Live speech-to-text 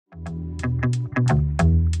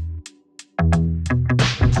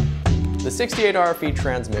The 68 RFE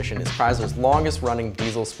transmission is Chrysler's longest running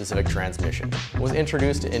diesel-specific transmission. It was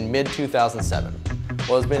introduced in mid-2007.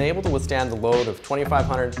 While it has been able to withstand the load of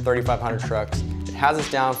 2,500 to 3,500 trucks, it has its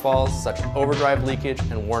downfalls such as overdrive leakage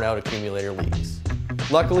and worn-out accumulator leaks.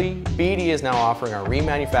 Luckily, BD is now offering our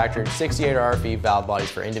remanufactured 68 RFE valve bodies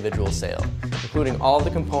for individual sale, including all of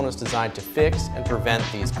the components designed to fix and prevent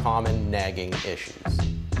these common nagging issues.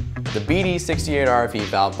 The BD 68 RFE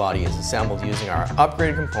valve body is assembled using our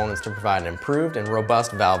upgraded components to provide an improved and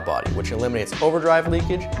robust valve body, which eliminates overdrive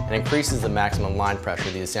leakage and increases the maximum line pressure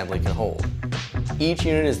the assembly can hold. Each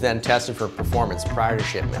unit is then tested for performance prior to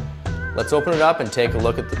shipment. Let's open it up and take a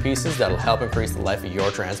look at the pieces that'll help increase the life of your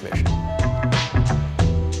transmission.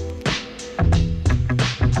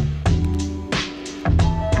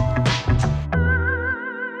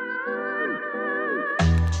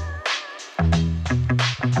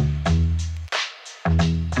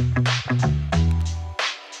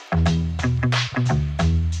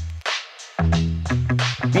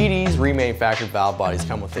 BD's remanufactured valve bodies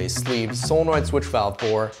come with a sleeved solenoid switch valve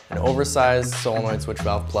bore and oversized solenoid switch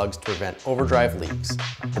valve plugs to prevent overdrive leaks.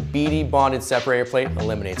 The BD bonded separator plate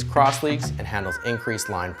eliminates cross leaks and handles increased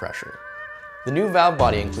line pressure. The new valve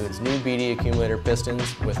body includes new BD accumulator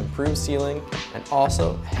pistons with improved sealing and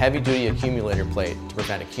also a heavy-duty accumulator plate to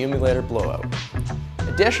prevent accumulator blowout.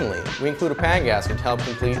 Additionally, we include a pan gasket to help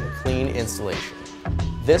complete a clean installation.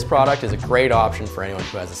 This product is a great option for anyone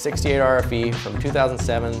who has a 68 RFE from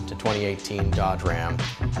 2007 to 2018 Dodge Ram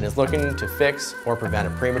and is looking to fix or prevent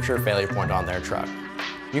a premature failure point on their truck.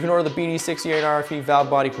 You can order the BD 68 RFE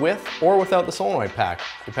valve body with or without the solenoid pack,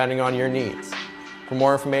 depending on your needs. For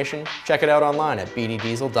more information, check it out online at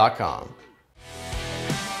bddiesel.com.